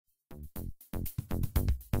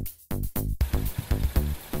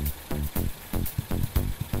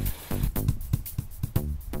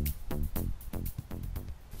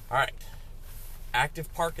Alright.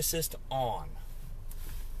 Active park assist on.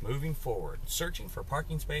 Moving forward. Searching for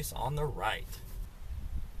parking space on the right.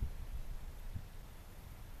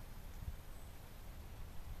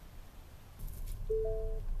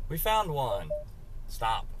 We found one.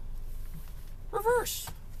 Stop. Reverse.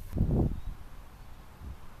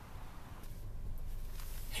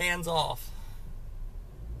 Hands off.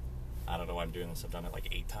 I don't know why I'm doing this. I've done it like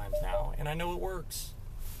 8 times now, and I know it works.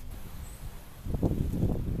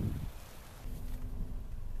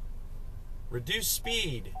 Reduce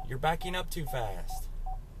speed. You're backing up too fast.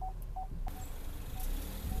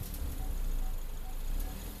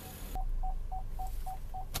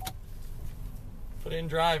 Put it in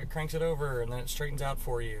drive, it cranks it over, and then it straightens out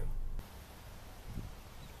for you.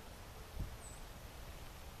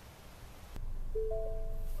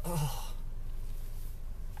 Oh.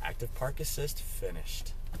 Active park assist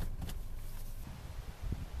finished.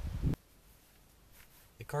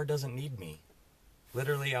 The car doesn't need me.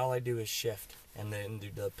 Literally all I do is shift and then do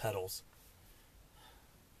the pedals.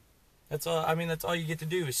 That's all. I mean, that's all you get to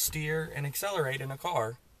do is steer and accelerate in a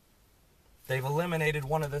car. They've eliminated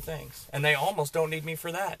one of the things, and they almost don't need me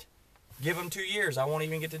for that. Give them 2 years, I won't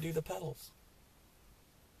even get to do the pedals.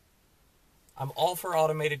 I'm all for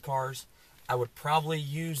automated cars. I would probably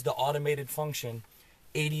use the automated function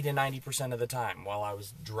 80 to 90% of the time while I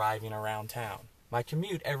was driving around town. My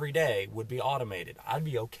commute every day would be automated. I'd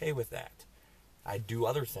be okay with that. I'd do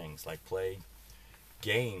other things like play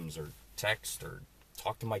games or text or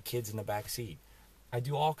talk to my kids in the back seat. I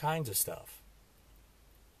do all kinds of stuff.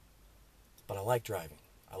 But I like driving.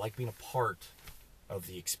 I like being a part of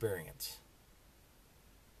the experience.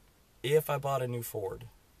 If I bought a new Ford,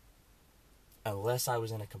 unless I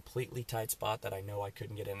was in a completely tight spot that I know I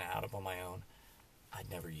couldn't get in and out of on my own, I'd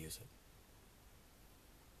never use it.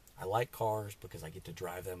 I like cars because I get to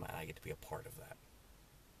drive them and I get to be a part of that.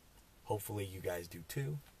 Hopefully you guys do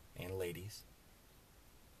too, and ladies.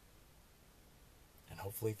 And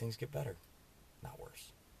hopefully things get better, not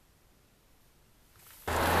worse.